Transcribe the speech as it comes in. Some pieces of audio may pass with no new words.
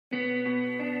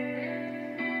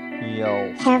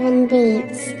Yo. Heaven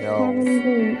Beats. Yo. Heaven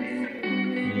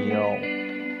Beats.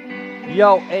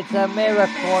 Yo, it's a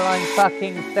miracle I'm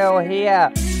fucking still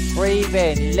here.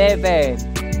 Breathing, living.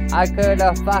 I could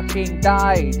have fucking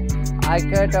died. I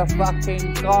could have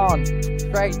fucking gone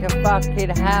straight to fucking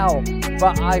hell.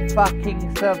 But I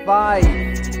fucking survived.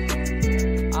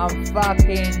 I'm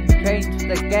fucking changed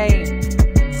the game.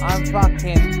 I'm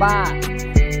fucking back.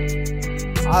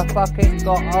 I fucking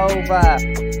got over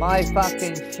my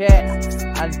fucking shit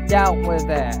and dealt with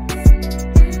it.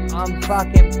 I'm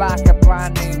fucking back a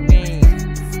brand new me.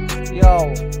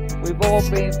 Yo, we've all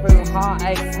been through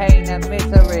heartache, pain and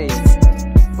misery,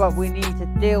 but we need to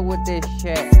deal with this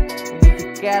shit. We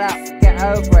need to get up, get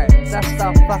over it, dust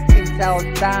our fucking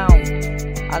selves down,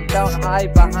 and don't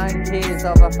hide behind tears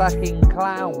of a fucking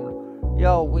clown.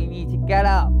 Yo, we need to get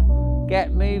up,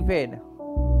 get moving,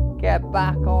 get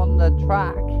back on the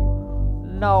track.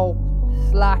 No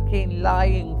slacking,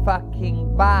 lying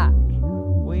fucking back.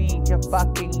 We need to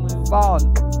fucking move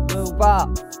on, move up,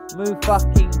 move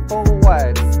fucking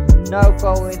forward. No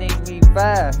going in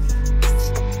reverse.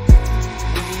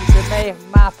 We need to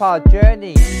map our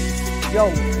journey. Yo,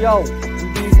 we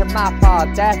need to map our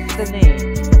destiny.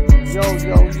 Yo,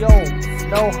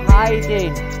 no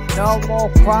hiding, no more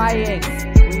crying.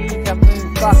 We need to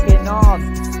move fucking on.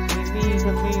 We need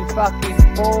to move fucking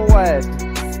forward.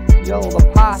 Yo,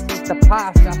 the past is the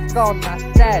past, that's gone, that's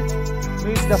dead.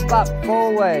 Move the fuck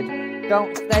forward.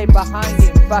 Don't stay behind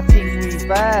in fucking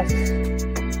reverse.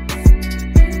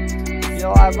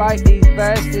 Yo, I write these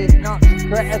verses not to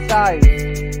criticize.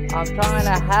 I'm trying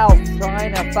to help,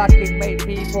 trying to fucking make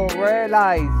people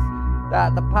realize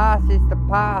that the past is the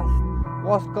past.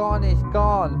 What's gone is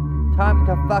gone. Time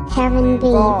to fucking move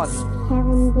on.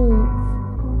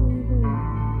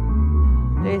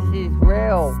 This is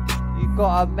real. You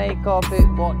gotta make of it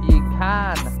what you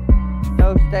can.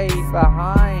 No stay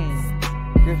behind.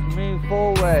 Just move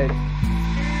forward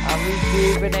and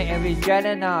rejuvenate and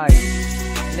regenerate.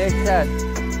 Listen,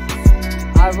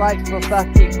 I write for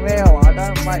fucking real. I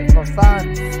don't write for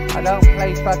fun. I don't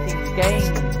play fucking games.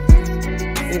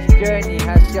 This journey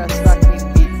has just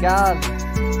fucking begun.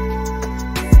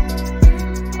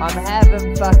 I'm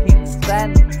heaven fucking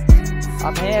sent.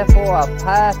 I'm here for a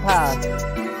purpose.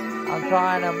 I'm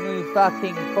trying to move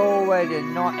fucking forward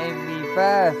and not in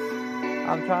reverse.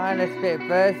 I'm trying to spit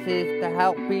verses to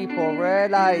help people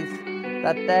realize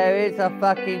that there is a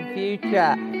fucking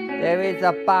future. There is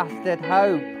a bastard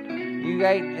hope.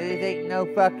 This ain't no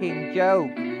fucking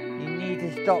joke. You need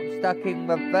to stop stuck in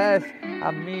reverse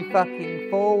and move fucking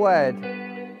forward.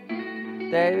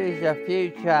 There is a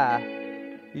future.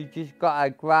 You just gotta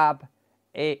grab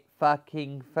it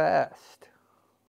fucking first.